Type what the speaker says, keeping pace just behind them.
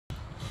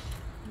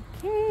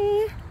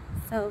Okay,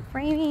 so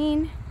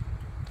framing.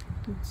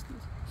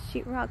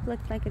 Sheetrock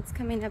looks like it's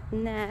coming up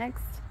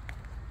next.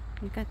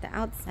 We've got the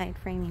outside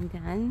framing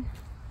done.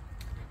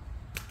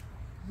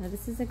 Now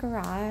this is a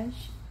garage.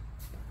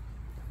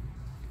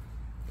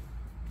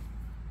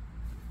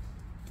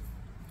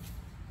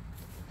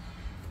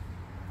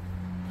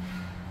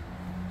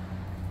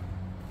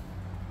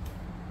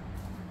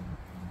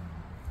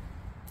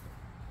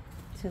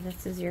 So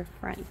this is your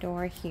front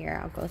door here.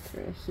 I'll go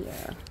through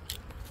here.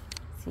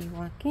 So you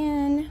walk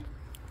in,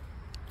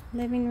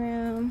 living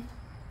room,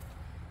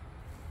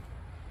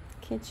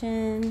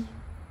 kitchen.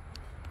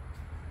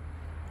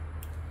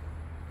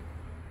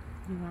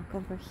 You walk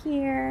over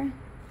here.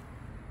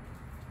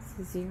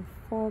 This is your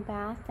full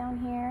bath down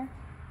here.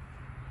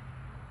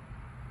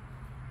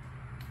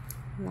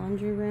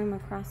 Laundry room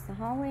across the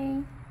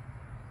hallway.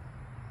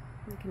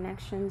 The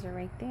connections are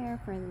right there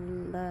for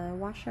the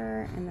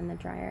washer, and then the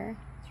dryer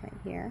is right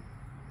here.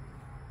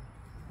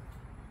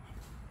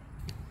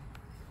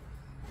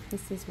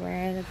 This is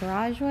where the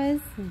garage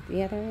was,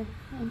 the other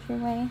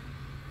entryway.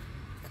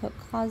 Coat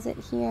closet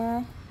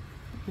here,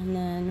 and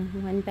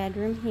then one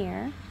bedroom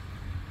here.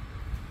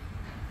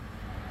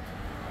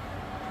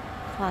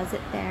 Closet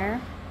there.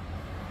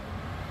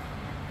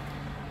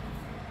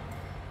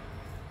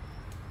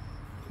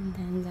 And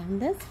then down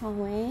this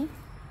hallway,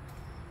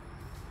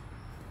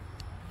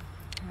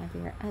 have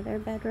your other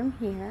bedroom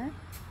here.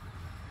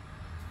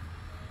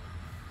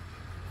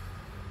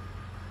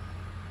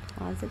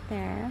 Closet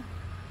there.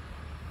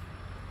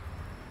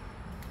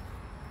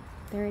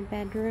 Third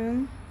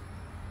bedroom.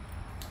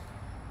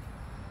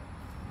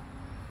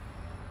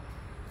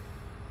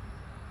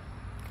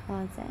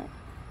 Closet.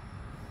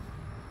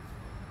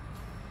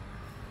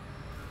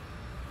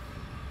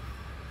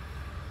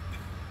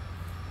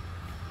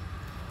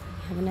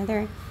 We have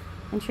another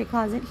entry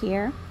closet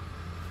here.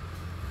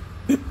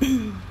 This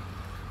is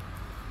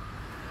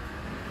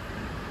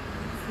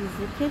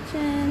the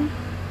kitchen.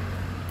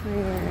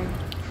 Your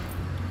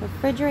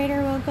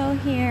refrigerator will go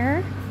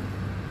here.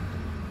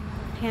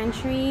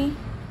 Pantry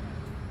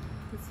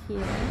is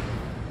here.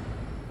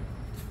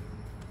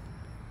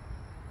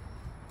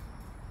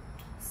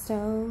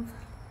 Stove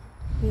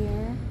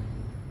here.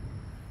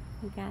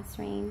 The gas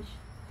range.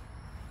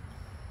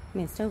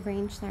 Stove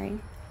range, sorry.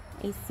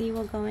 AC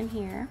will go in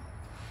here.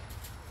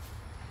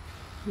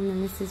 And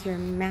then this is your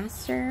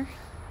master.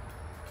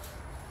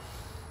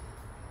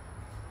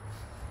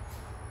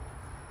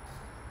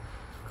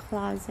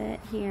 Closet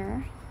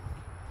here.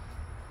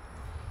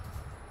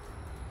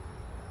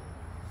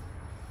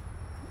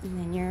 And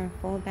then your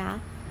full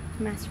bath,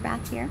 master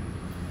bath here.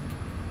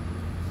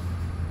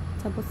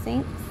 Double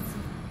sinks.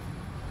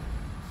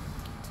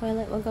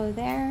 Toilet will go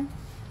there.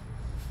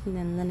 And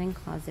then linen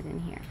closet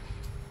in here.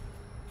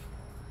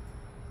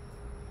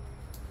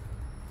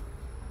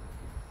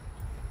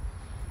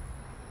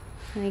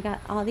 And we got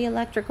all the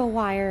electrical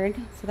wired,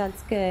 so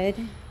that's good.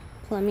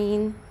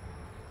 Plumbing.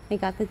 We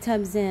got the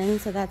tubs in,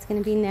 so that's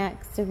going to be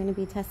next. We're going to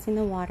be testing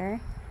the water.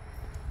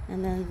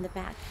 And then the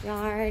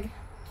backyard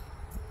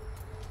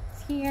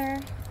is here.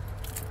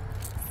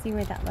 See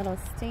where that little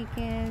stake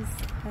is?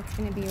 That's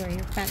going to be where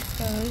your fence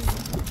goes.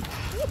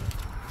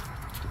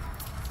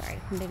 Sorry,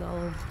 big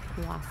old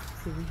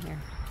wasps in here.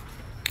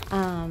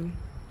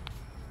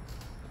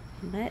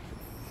 But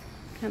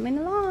coming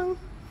along.